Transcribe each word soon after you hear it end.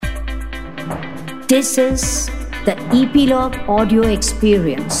This is the Epilogue audio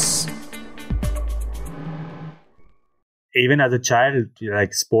experience. Even as a child,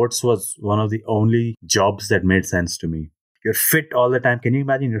 like sports was one of the only jobs that made sense to me. You're fit all the time. Can you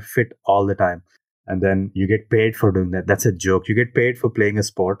imagine you're fit all the time? And then you get paid for doing that. That's a joke. You get paid for playing a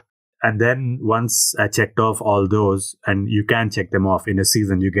sport. And then once I checked off all those, and you can check them off in a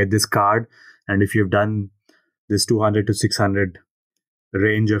season, you get this card. And if you've done this 200 to 600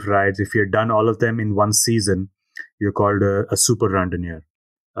 range of rides, if you've done all of them in one season, you're called a Super Randonneur.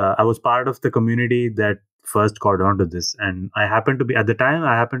 I was part of the community that first caught on to this, and I happened to be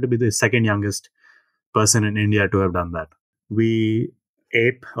the second youngest person in India to have done that. We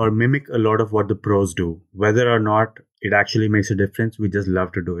ape or mimic a lot of what the pros do. Whether or not it actually makes a difference, we just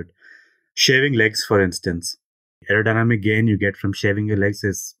love to do it. Shaving legs, for instance, aerodynamic gain you get from shaving your legs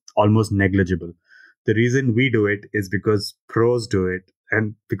is almost negligible. The reason we do it is because pros do it,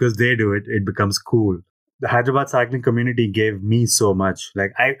 and because they do it, it becomes cool. The Hyderabad cycling community gave me so much.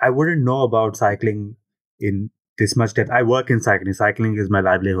 Like I wouldn't know about cycling in this much depth. I work in cycling. Cycling is my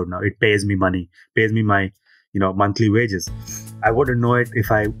livelihood now. It pays me money, pays me my, monthly wages. I wouldn't know it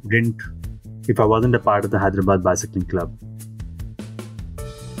if I wasn't a part of the Hyderabad Bicycling Club.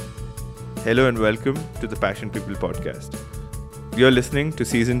 Hello and welcome to the Passion People podcast. You're listening to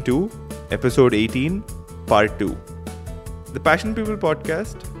Season 2, Episode 18, Part 2. The Passion People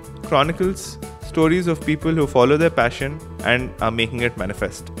podcast chronicles stories of people who follow their passion and are making it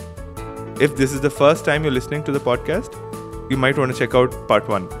manifest. If this is the first time you're listening to the podcast, you might want to check out Part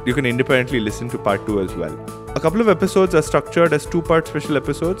 1. You can independently listen to Part 2 as well. A couple of episodes are structured as 2-part special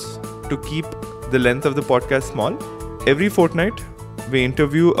episodes to keep the length of the podcast small. Every fortnight, we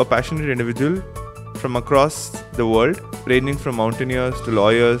interview a passionate individual from across the world, ranging from mountaineers to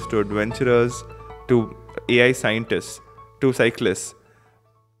lawyers to adventurers to AI scientists to cyclists.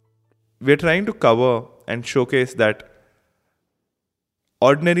 We're trying to cover and showcase that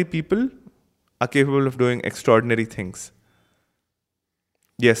ordinary people are capable of doing extraordinary things.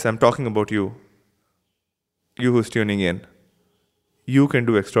 Yes, I'm talking about you. You who's tuning in. You can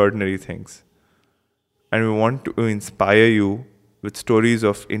do extraordinary things. And we want to inspire you with stories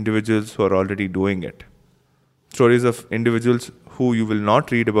of individuals who are already doing it. Stories of individuals who you will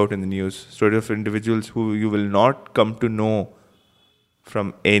not read about in the news. Stories of individuals who you will not come to know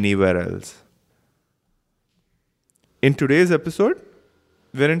from anywhere else. In today's episode,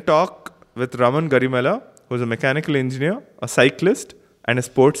 we're in talk with Raman Garimala, who's a mechanical engineer, a cyclist, and a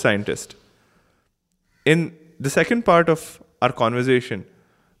sports scientist. In the second part of our conversation,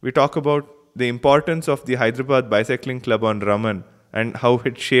 we talk about the importance of the Hyderabad Bicycling Club on Raman and how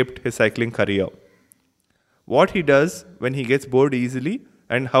it shaped his cycling career. What he does when he gets bored easily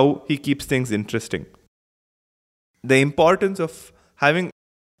and how he keeps things interesting. The importance of having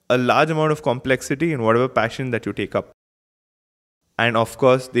a large amount of complexity in whatever passion that you take up. And of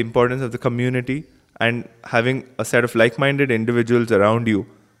course, the importance of the community and having a set of like-minded individuals around you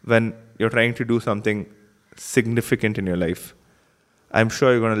when you're trying to do something significant in your life. I'm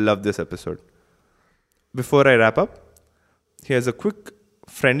sure you're going to love this episode. Before I wrap up, here's a quick,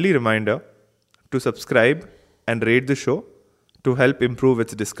 friendly reminder to subscribe and rate the show to help improve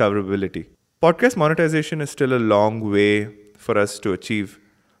its discoverability. Podcast monetization is still a long way for us to achieve.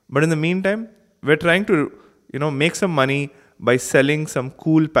 But in the meantime, we're trying to, make some money by selling some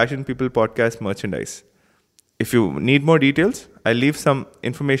cool Passion People podcast merchandise. If you need more details, I'll leave some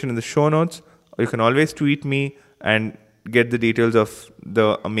information in the show notes, or you can always tweet me and get the details of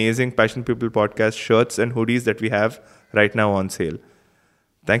the amazing Passion People podcast shirts and hoodies that we have right now on sale.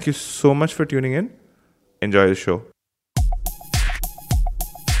 Thank you so much for tuning in. Enjoy the show.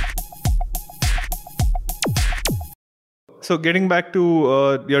 So getting back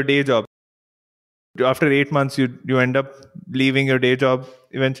to your day job. After 8 months, you end up leaving your day job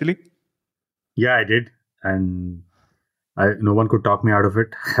eventually? Yeah, I did. And no one could talk me out of it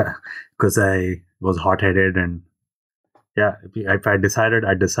because I was hot-headed. And yeah, if I decided,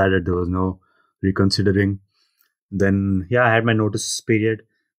 I decided. There was no reconsidering. Then, I had my notice period.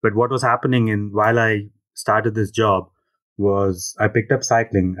 But what was happening while I started this job was I picked up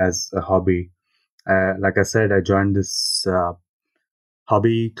cycling as a hobby. Like I said, I joined this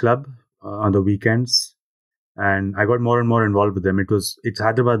hobby club on the weekends, and I got more and more involved with them. It's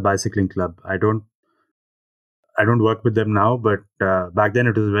Hyderabad Bicycling Club. I don't work with them now, but back then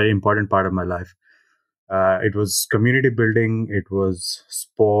it was a very important part of my life. It was community building, it was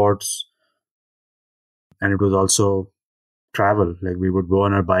sports, and it was also travel. Like we would go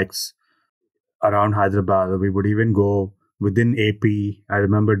on our bikes around Hyderabad. We would even go within AP. I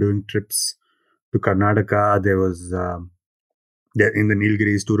remember doing trips to Karnataka. There was in the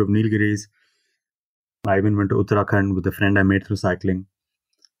Nilgiris, tour of Nilgiris. I even went to Uttarakhand with a friend I made through cycling.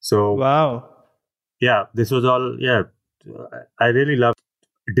 So Wow. yeah, this was all, yeah, I really loved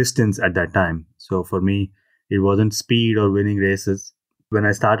distance at that time. So for me, it wasn't speed or winning races. When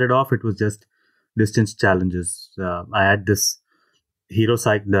I started off, it was just distance challenges. I had this hero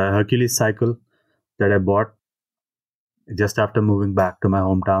cycle, the Hercules cycle that I bought just after moving back to my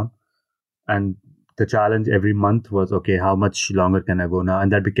hometown. And the challenge every month was, okay, how much longer can I go now?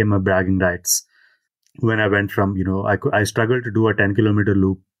 And that became my bragging rights. When I went from, I struggled to do a 10-kilometer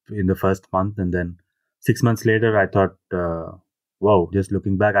loop in the first month. And then 6 months later, I thought, whoa, just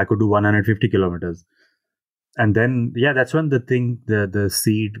looking back, I could do 150 kilometers. And then, yeah, that's when the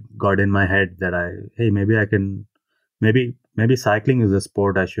seed got in my head that hey, maybe I can, maybe cycling is a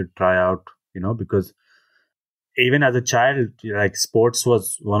sport I should try out, because even as a child, like sports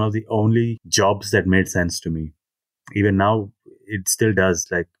was one of the only jobs that made sense to me. Even now, it still does.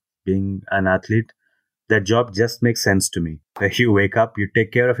 Like being an athlete, that job just makes sense to me. Like you wake up, you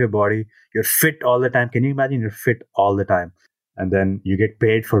take care of your body, you're fit all the time. Can you imagine you're fit all the time? And then you get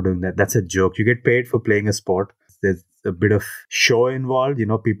paid for doing that. That's a joke. You get paid for playing a sport. There's a bit of show involved,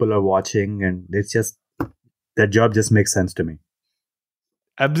 people are watching, and it's just that job just makes sense to me.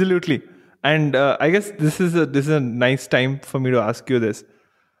 Absolutely. And I guess this is a nice time for me to ask you this.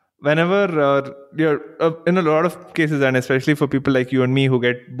 Whenever you're in a lot of cases, and especially for people like you and me who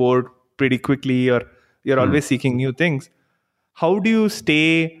get bored pretty quickly, or you're Hmm. always seeking new things, how do you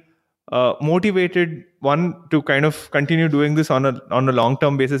stay motivated? One, to kind of continue doing this on a long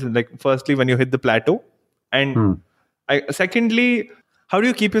term basis. Like, firstly, when you hit the plateau, and Hmm. secondly, how do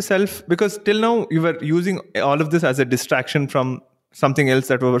you keep yourself? Because till now you were using all of this as a distraction from something else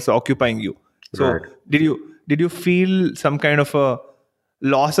that was occupying you. Right. So did you feel some kind of a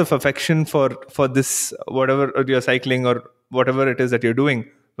loss of affection for this, whatever you're cycling or whatever it is that you're doing,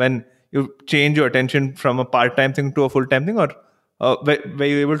 when you change your attention from a part-time thing to a full-time thing, or were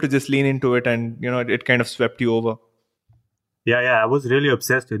you able to just lean into it and it kind of swept you over? Yeah. I was really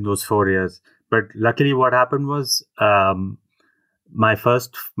obsessed in those 4 years. But luckily, what happened was, my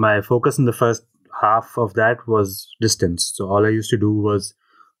focus in the first half of that was distance. So all I used to do was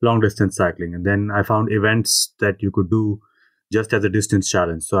long distance cycling, and then I found events that you could do just as a distance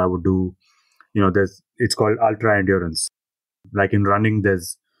challenge. So I would do, there's it's called ultra endurance. Like in running,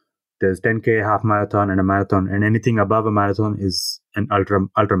 there's 10K, half marathon, and a marathon, and anything above a marathon is an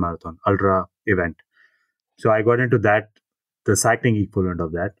ultra marathon, ultra event. So I got into that, the cycling equivalent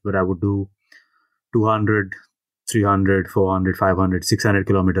of that, where I would do 200, 300, 400, 500, 600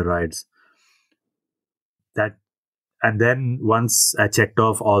 kilometer rides. That And then once I checked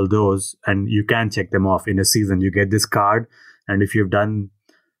off all those, and you can check them off in a season, you get this card. And if you've done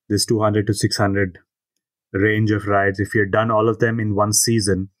this 200 to 600 range of rides, if you've done all of them in one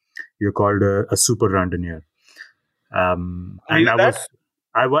season, you're called a super randonneur. Are And you that?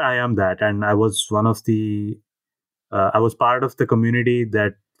 I am that. And I was one of I was part of the community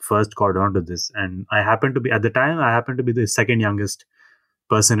that first caught on to this. And at the time, I happened to be the second youngest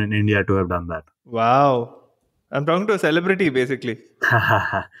person in India to have done that. Wow, I'm talking to a celebrity basically.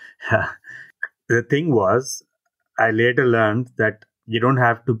 The thing was, I later learned that you don't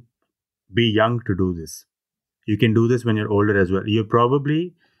have to be young to do this. You can do this when you're older as well. You're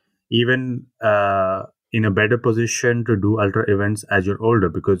probably even in a better position to do ultra events as you're older,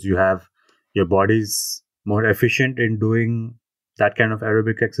 because your body's more efficient in doing that kind of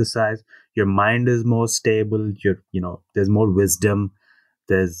aerobic exercise. Your mind is more stable. There's more wisdom.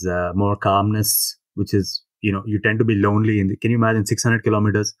 There's more calmness, which is, you tend to be lonely. Can you imagine 600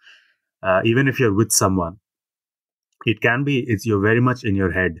 kilometers? Even if you're with someone, you're very much in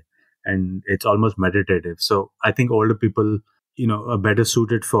your head, and it's almost meditative. So I think older people, are better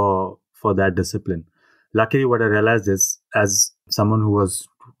suited for that discipline. Luckily, what I realized is, as someone who was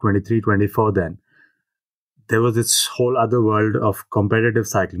 23, 24 then, there was this whole other world of competitive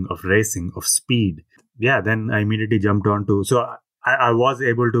cycling, of racing, of speed. Yeah, then I immediately jumped on to, so I was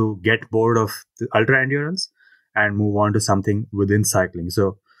able to get bored of the ultra endurance and move on to something within cycling.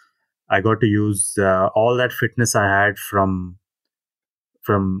 So I got to use all that fitness I had from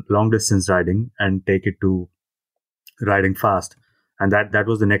long distance riding and take it to riding fast. And that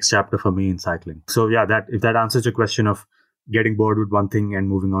was the next chapter for me in cycling. So yeah, that if that answers your question of getting bored with one thing and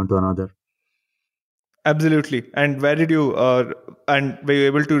moving on to another. Absolutely. And where did you and were you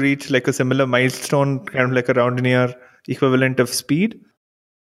able to reach like a similar milestone, kind of like around near equivalent of speed?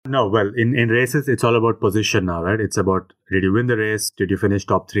 No, well, in races, it's all about position now, right? It's about, did you win the race? Did you finish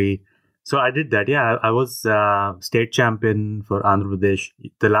top three? So I did that. Yeah, I was state champion for Andhra Pradesh,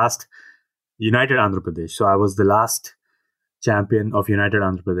 the last United Andhra Pradesh. So I was the last champion of United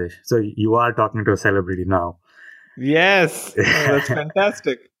Andhra Pradesh. So you are talking to a celebrity now. Yes. Oh, that's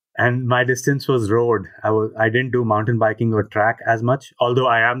fantastic. And my distance was road. I didn't do mountain biking or track as much, although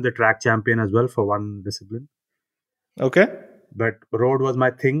I am the track champion as well for one discipline. Okay. But road was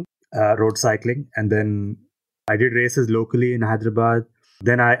my thing, road cycling. And then I did races locally in Hyderabad.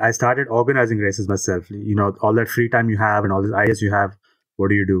 Then I started organizing races myself. You know, all that free time you have and all these ideas you have, what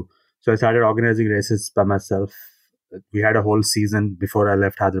do you do? So I started organizing races by myself. We had a whole season before I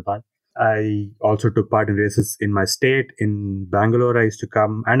left Hyderabad. I also took part in races in my state. In Bangalore, I used to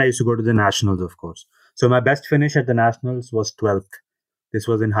come and I used to go to the nationals, of course. So my best finish at the nationals was 12th. This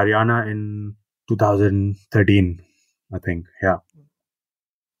was in Haryana in 2013, I think. Yeah.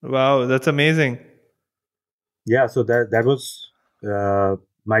 Wow, that's amazing. Yeah. So that was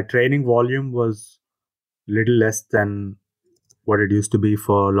my training volume was little less than what it used to be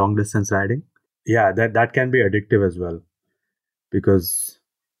for long distance riding. Yeah, that can be addictive as well because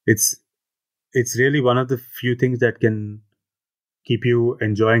it's it's really one of the few things that can keep you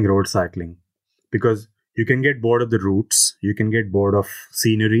enjoying road cycling because you can get bored of the routes, you can get bored of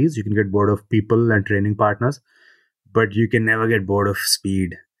sceneries, you can get bored of people and training partners, but you can never get bored of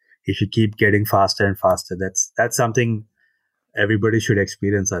speed. If you keep getting faster and faster, that's something everybody should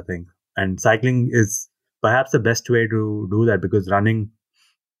experience, I think. And cycling is perhaps the best way to do that because running,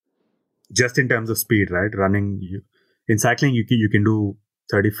 just in terms of speed, right? Running, in cycling, you can do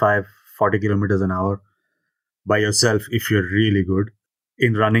 35, 40 kilometers an hour by yourself if you're really good.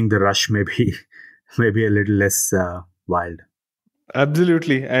 In running, the rush may be maybe a little less wild.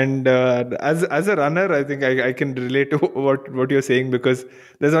 Absolutely. And as a runner, I think I can relate to what you're saying because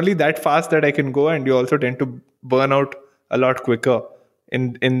there's only that fast that I can go, and you also tend to burn out a lot quicker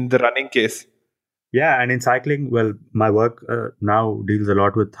in the running case. Yeah, and in cycling, well, my work now deals a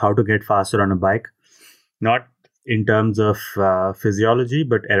lot with how to get faster on a bike, not in terms of physiology,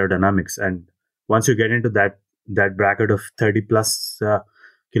 but aerodynamics. And once you get into that bracket of 30 plus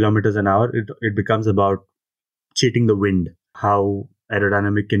kilometers an hour, it becomes about cheating the wind. How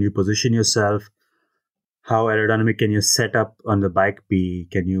aerodynamic can you position yourself? How aerodynamic can your setup on the bike be?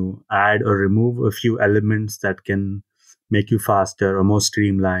 Can you add or remove a few elements that can make you faster or more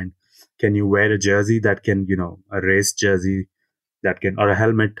streamlined? Can you wear a jersey that can, a race jersey that can, or a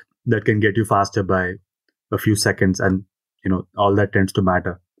helmet that can get you faster by a few seconds? And, all that tends to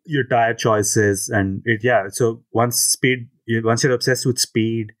matter. Your tire choices and yeah. So once you're obsessed with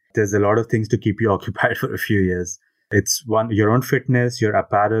speed, there's a lot of things to keep you occupied for a few years. It's your own fitness, your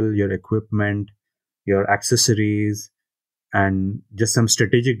apparel, your equipment, your accessories, and just some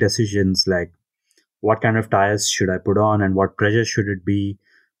strategic decisions like what kind of tires should I put on and what pressure should it be?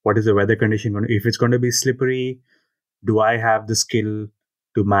 What is the weather condition going to, if it's going to be slippery, do I have the skill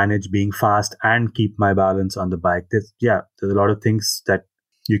to manage being fast and keep my balance on the bike? There's a lot of things that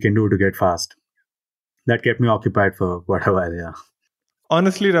you can do to get fast. That kept me occupied for quite a while, yeah.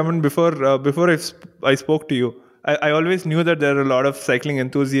 Honestly, Raman, before I spoke to you, I always knew that there are a lot of cycling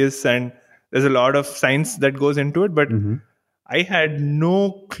enthusiasts and there's a lot of science that goes into it, but Mm-hmm. I had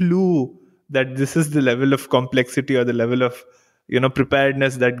no clue that this is the level of complexity or the level of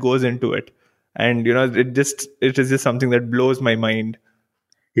preparedness that goes into it, and it is just something that blows my mind.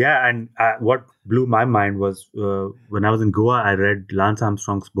 Yeah, and what blew my mind was when I was in Goa, I read Lance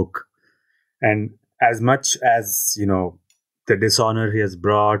Armstrong's book. And as much as, the dishonor he has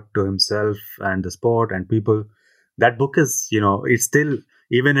brought to himself and the sport and people, that book is, it's still,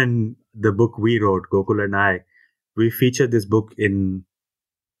 even in the book we wrote, Gokul and I, we featured this book in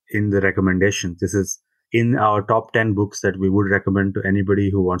the recommendations. This is in our top 10 books that we would recommend to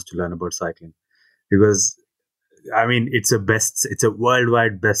anybody who wants to learn about cycling. Because, I mean, it's a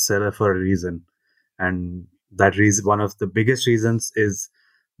worldwide bestseller for a reason. And that reason, one of the biggest reasons is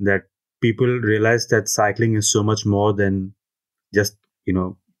that people realize that cycling is so much more than just,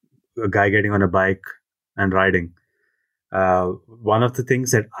 a guy getting on a bike and riding. One of the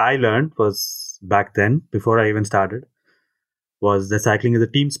things that I learned was back then, before I even started, was that cycling is a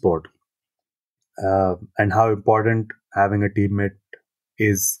team sport, and how important having a teammate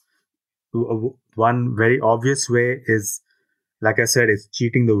is. One very obvious way is, like I said, it's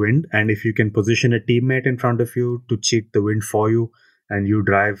cheating the wind. And if you can position a teammate in front of you to cheat the wind for you, and you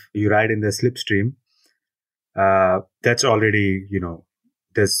ride in the slipstream, that's already,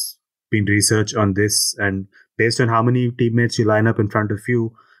 there's been research on this. And based on how many teammates you line up in front of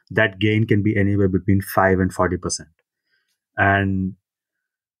you, that gain can be anywhere between 5 and 40%. And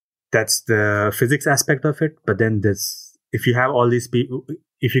that's the physics aspect of it. But then if you have all these people,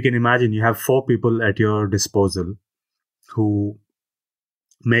 if you can imagine, you have 4 people at your disposal who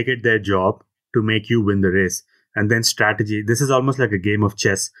make it their job to make you win the race. And then strategy. This is almost like a game of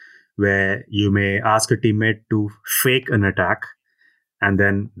chess where you may ask a teammate to fake an attack, and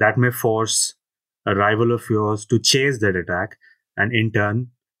then that may force a rival of yours to chase that attack and in turn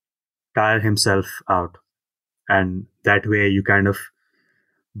tire himself out. And that way you kind of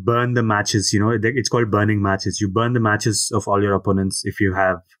burn the matches. It's called burning matches. You burn the matches of all your opponents if you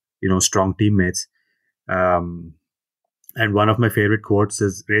have strong teammates. um, and one of my favorite quotes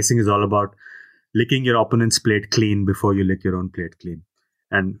is, racing is all about licking your opponent's plate clean before you lick your own plate clean.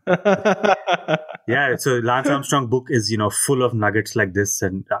 And yeah, so Lance Armstrong book is full of nuggets like this,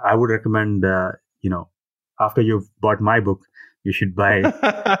 and I would recommend after you've bought my book, you should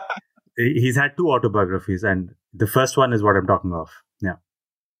buy. He's had two autobiographies, and the first one is what I'm talking of. Yeah.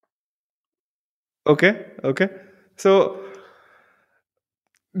 Okay. So,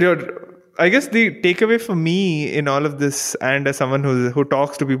 dude, I guess the takeaway for me in all of this, and as someone who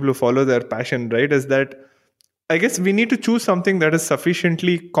talks to people who follow their passion, right, is that I guess we need to choose something that is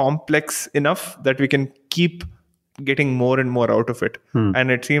sufficiently complex enough that we can keep getting more and more out of it.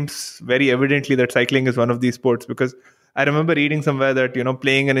 And it seems very evidently that cycling is one of these sports, because I remember reading somewhere that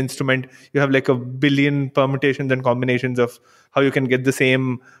playing an instrument, you have like a billion permutations and combinations of how you can get the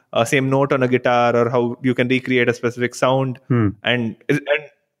same note on a guitar, or how you can recreate a specific sound. And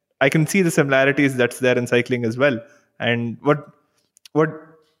I can see the similarities that's there in cycling as well. And what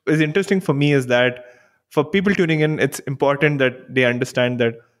is interesting for me is that for people tuning in, it's important that they understand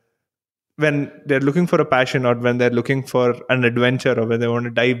that when they're looking for a passion, or when they're looking for an adventure, or when they want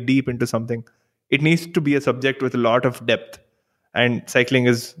to dive deep into something, it needs to be a subject with a lot of depth. And cycling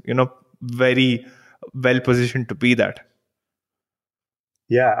is, very well positioned to be that.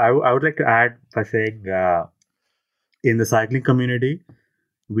 Yeah, I would like to add by saying in the cycling community,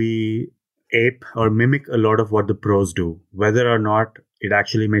 we ape or mimic a lot of what the pros do. Whether or not it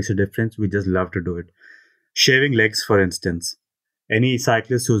actually makes a difference, we just love to do it. Shaving legs, for instance. Any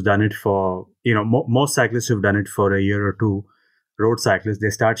cyclist who's done it for, most cyclists who've done it for a year or two, road cyclists, they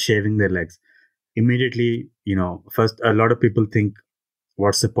start shaving their legs. Immediately, first, a lot of people think,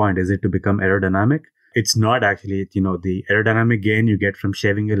 what's the point? Is it to become aerodynamic? It's not actually. The aerodynamic gain you get from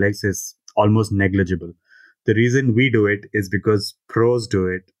shaving your legs is almost negligible. The reason we do it is because pros do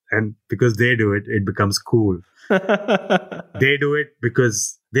it, and because they do it, it becomes cool. They do it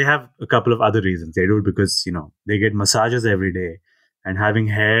because they have a couple of other reasons. They do it because, they get massages every day, and having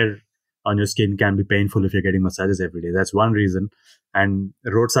hair on your skin can be painful if you're getting massages every day. That's one reason. And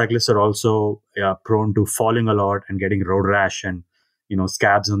road cyclists are also prone to falling a lot and getting road rash and,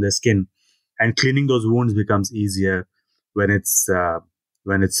 scabs on their skin. And cleaning those wounds becomes easier when it's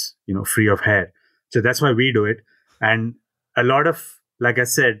free of hair. So that's why we do it. And a lot of, like I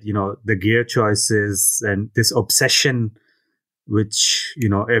said, the gear choices and this obsession, which,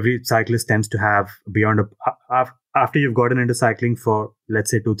 every cyclist tends to have beyond after you've gotten into cycling for,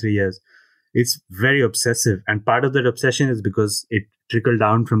 let's say, 2-3 years, it's very obsessive. And part of that obsession is because it trickled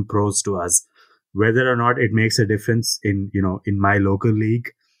down from pros to us. Whether or not it makes a difference in my local league,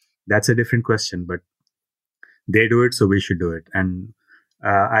 that's a different question. But they do it, so we should do it. And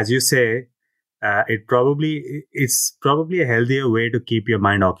as you say, it's probably a healthier way to keep your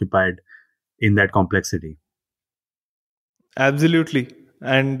mind occupied in that complexity. Absolutely.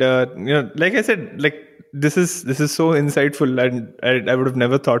 And like I said, like this is so insightful, and I would have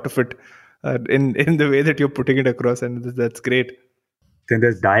never thought of it in the way that you're putting it across, and that's great. Then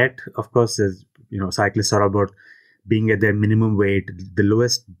there's diet, of course. There's cyclists are about being at their minimum weight, the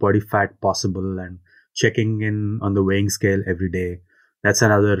lowest body fat possible, and checking in on the weighing scale every day. That's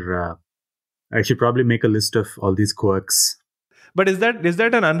another. I should probably make a list of all these quirks. But is that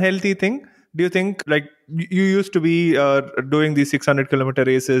an unhealthy thing? Do you think, like, you used to be doing these 600-kilometer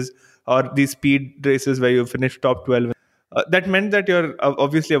races or these speed races where you finish top 12? That meant that you're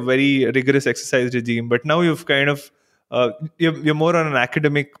obviously a very rigorous exercise regime, but now you've kind of you're more on an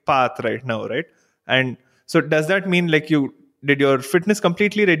academic path right now, right? And so does that mean, like, did your fitness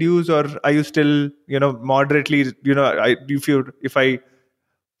completely reduce, or are you still moderately, if I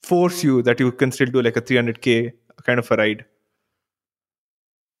force you, that you can still do like a 300K kind of a ride?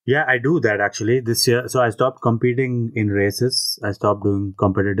 Yeah, I do that actually this year. So I stopped competing in races. I stopped doing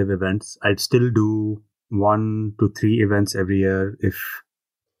competitive events. I'd still do 1 to 3 events every year if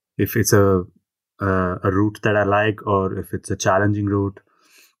it's a route that I like, or if it's a challenging route.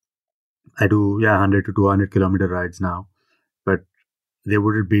 I do 100 to 200-kilometer rides now, but they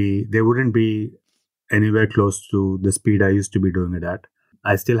wouldn't be anywhere close to the speed I used to be doing it at.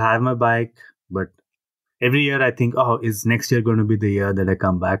 I still have my bike, but every year I think, oh, is next year going to be the year that I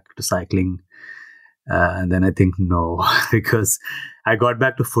come back to cycling? And then I think no, because I got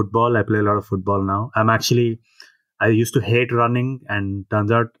back to football. I play a lot of football now. I'm actually I used to hate running, and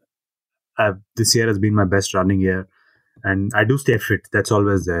turns out this year has been my best running year. And I do stay fit. That's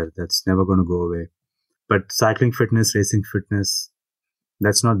always there. That's never going to go away. But cycling fitness, racing fitness,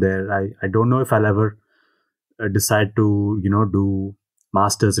 that's not there. I don't know if I'll ever decide to, do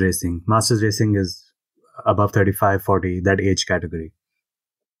masters racing. Masters racing is above 35, 40, that age category.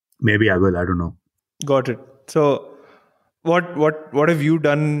 Maybe I will. I don't know. Got it. So, what have you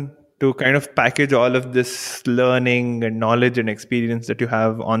done to kind of package all of this learning and knowledge and experience that you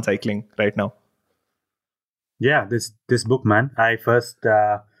have on cycling right now? Yeah, this book, man. I first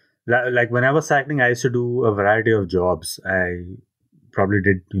like when I was cycling, I used to do a variety of jobs. I probably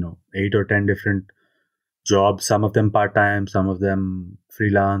did 8 or 10 different jobs. Some of them part time, some of them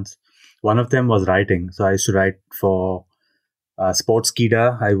freelance. One of them was writing. So I used to write for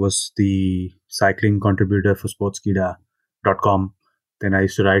Sportskida. I was the cycling contributor for Sportskida.com. Then I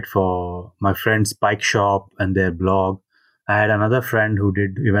used to write for my friend's bike shop and their blog. I had another friend who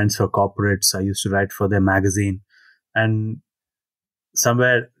did events for corporates. I used to write for their magazine. And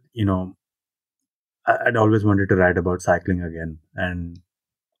somewhere, I'd always wanted to write about cycling again. And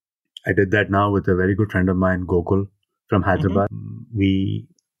I did that now with a very good friend of mine, Gokul from Hyderabad. We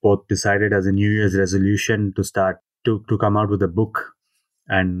both decided as a New Year's resolution to start to come out with a book.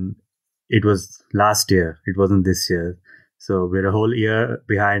 And it was last year. It wasn't this year. So we're a whole year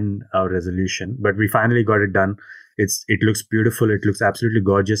behind our resolution, but we finally got it done. It looks beautiful. It looks absolutely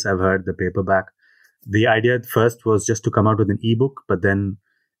gorgeous. I've heard the paperback. The idea at first was just to come out with an ebook, but then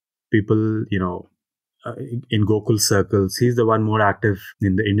people, in Gokul circles, he's the one more active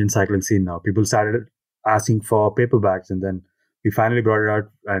in the Indian cycling scene now. People started asking for paperbacks, and then we finally brought it out,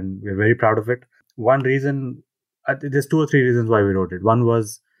 and we're very proud of it. One reason, there's 2 or 3 reasons why we wrote it. One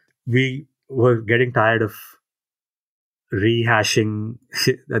was we were getting tired of rehashing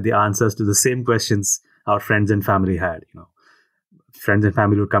the answers to the same questions our friends and family had. Friends and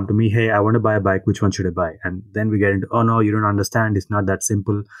family would come to me, hey, I want to buy a bike, which one should I buy? And then we get into, oh no, you don't understand, it's not that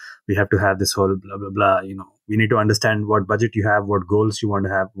simple. We have to have this whole blah blah blah. We need to understand what budget you have, what goals you want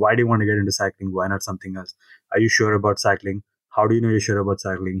to have, why do you want to get into cycling, why not something else? Are you sure about cycling? How do you know you're sure about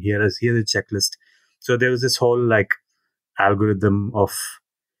cycling? Here's a checklist. So there was this whole like algorithm of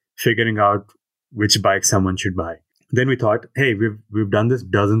figuring out which bike someone should buy. Then we thought, hey, we've done this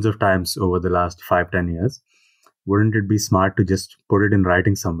dozens of times over the last 5-10 years. Wouldn't it be smart to just put it in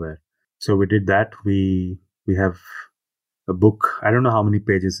writing somewhere? So we did that. We have a book. I don't know how many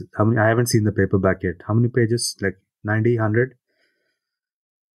pages. I haven't seen the paperback yet. How many pages? Like 90, 100?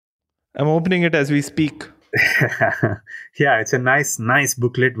 I'm opening it as we speak. Yeah, it's a nice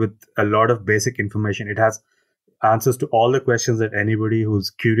booklet with a lot of basic information. It has answers to all the questions that anybody who's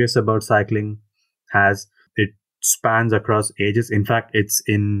curious about cycling has. It spans across ages. In fact, it's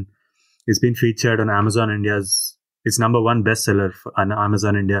been featured on Amazon India's. It's #1 bestseller on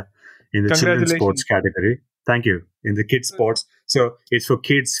Amazon India in the children's sports category. Thank you. In the kids sports. So it's for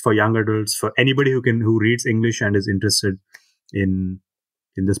kids, for young adults, for anybody who reads English and is interested in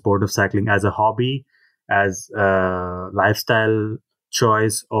the sport of cycling as a hobby, as a lifestyle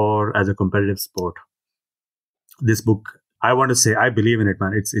choice, or as a competitive sport. This book, I want to say, I believe in it,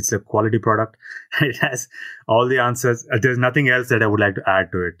 man. It's a quality product. It has all the answers. There's nothing else that I would like to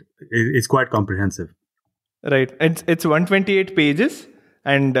add to it. It's quite comprehensive. Right. It's 128 pages,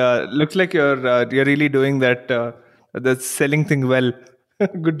 and looks like you're really doing that the selling thing well.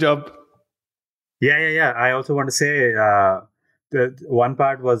 Good job. Yeah. I also want to say the one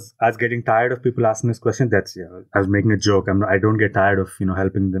part was I was getting tired of people asking this question. I was making a joke. I don't get tired of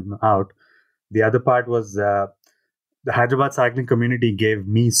helping them out. The other part was the Hyderabad cycling community gave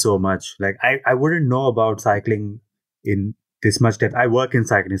me so much. Like I wouldn't know about cycling in this much depth. I work in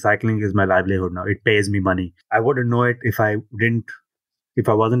cycling. Cycling is my livelihood now. It pays me money. I wouldn't know it if I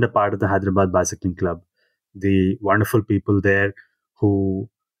wasn't a part of the Hyderabad Bicycling Club. The wonderful people there who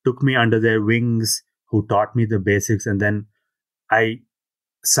took me under their wings, who taught me the basics, and then I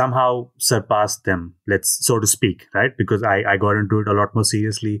somehow surpassed them, so to speak, right? Because I got into it a lot more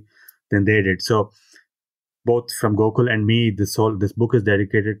seriously than they did. So both from Gokul and me, this book is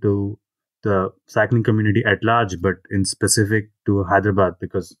dedicated to the cycling community at large, but in specific to Hyderabad,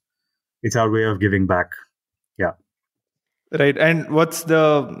 because it's our way of giving back. Yeah. Right. And what's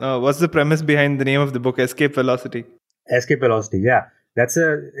the premise behind the name of the book, Escape Velocity? Escape Velocity. Yeah, it's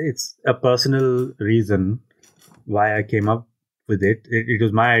a personal reason why I came up with it. It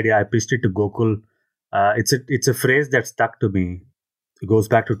was my idea. I pitched it to Gokul. It's a phrase that stuck to me. It goes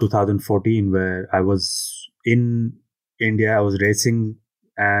back to 2014, where I was in India. I was racing,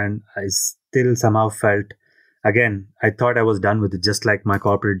 and I still somehow felt, again, I thought I was done with it, just like my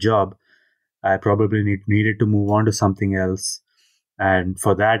corporate job. I probably needed to move on to something else. And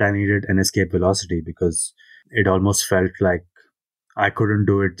for that, I needed an escape velocity because it almost felt like I couldn't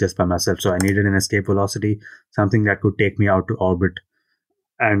do it just by myself. So I needed an escape velocity, something that could take me out to orbit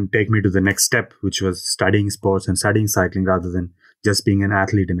and take me to the next step, which was studying sports and studying cycling rather than just being an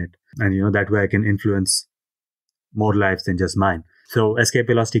athlete in it. And, that way I can influence more lives than just mine. So escape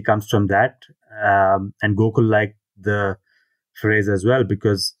velocity comes from that. And Gokul liked the phrase as well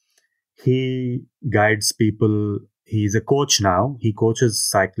because he guides people. He's a coach now. He coaches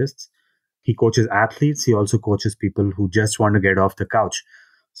cyclists. He coaches athletes. He also coaches people who just want to get off the couch.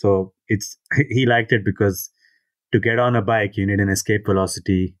 So he liked it because to get on a bike, you need an escape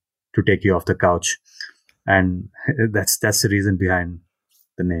velocity to take you off the couch. And that's the reason behind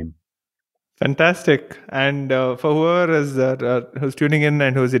the name. Fantastic. And for whoever is who's tuning in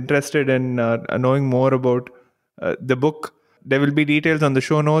and who's interested in knowing more about the book, there will be details on the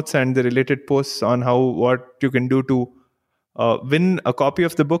show notes and the related posts on what you can do to win a copy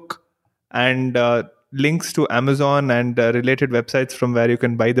of the book, and links to Amazon and related websites from where you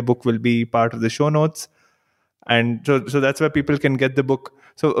can buy the book will be part of the show notes. And so that's where people can get the book.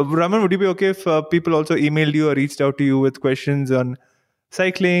 So Raman, would you be okay if people also emailed you or reached out to you with questions on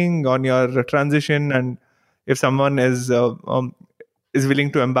cycling, on your transition, and if someone is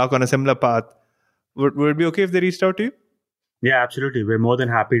willing to embark on a similar path, would it be okay if they reached out to you? Yeah, absolutely. We're more than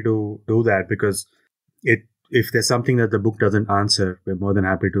happy to do that because if there's something that the book doesn't answer, we're more than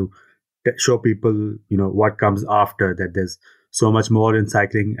happy to show people, what comes after that. There's so much more in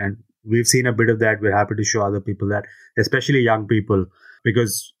cycling, and we've seen a bit of that. We're happy to show other people that, especially young people,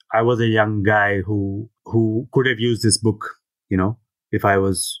 because I was a young guy who could have used this book, if I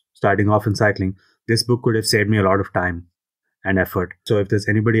was starting off in cycling. This book could have saved me a lot of time and effort. So if there's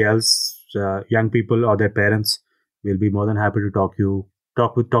anybody else, young people or their parents, we'll be more than happy to talk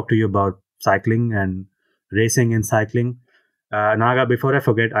to you about cycling and racing in cycling. Naga, before I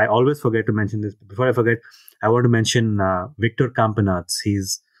forget, I always forget to mention this. Before I forget, I want to mention Victor Campanats.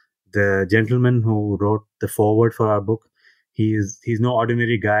 He's the gentleman who wrote the foreword for our book. He's no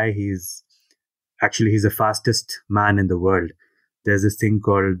ordinary guy. He's the fastest man in the world. There's this thing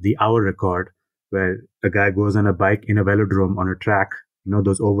called the hour record, where a guy goes on a bike in a velodrome on a track,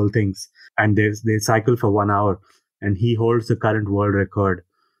 those oval things, and they cycle for 1 hour, and he holds the current world record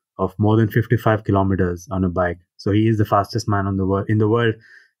of more than 55 kilometers on a bike. So he is the fastest man in the world,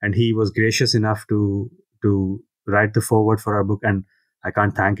 and he was gracious enough to write the foreword for our book, and I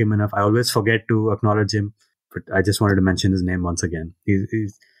can't thank him enough. I always forget to acknowledge him, but I just wanted to mention his name once again.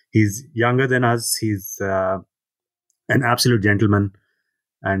 He's younger than us. He's an absolute gentleman,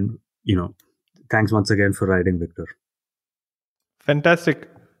 and thanks once again for writing, Victor. Fantastic.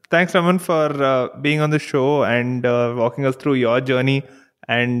 Thanks, Raman, for being on the show and walking us through your journey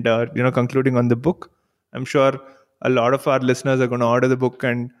and concluding on the book. I'm sure a lot of our listeners are going to order the book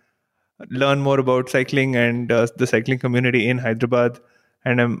and learn more about cycling and the cycling community in Hyderabad.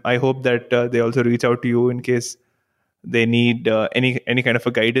 And I hope that they also reach out to you in case they need any kind of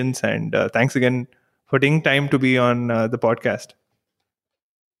a guidance. And thanks again for taking time to be on the podcast.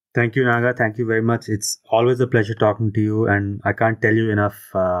 Thank you, Naga. Thank you very much. It's always a pleasure talking to you, and I can't tell you enough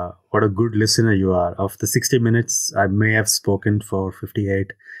what a good listener you are. Of the 60 minutes, I may have spoken for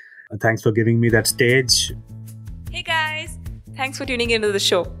 58. Thanks for giving me that stage. Hey guys, thanks for tuning into the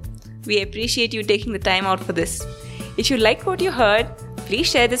show. We appreciate you taking the time out for this. If you liked what you heard, please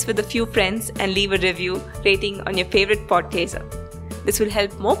share this with a few friends and leave a review rating on your favorite podcaster. This will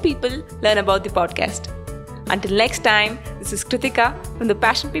help more people learn about the podcast. Until next time, this is Kritika from the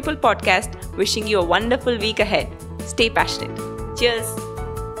Passion People podcast, wishing you a wonderful week ahead. Stay passionate. Cheers.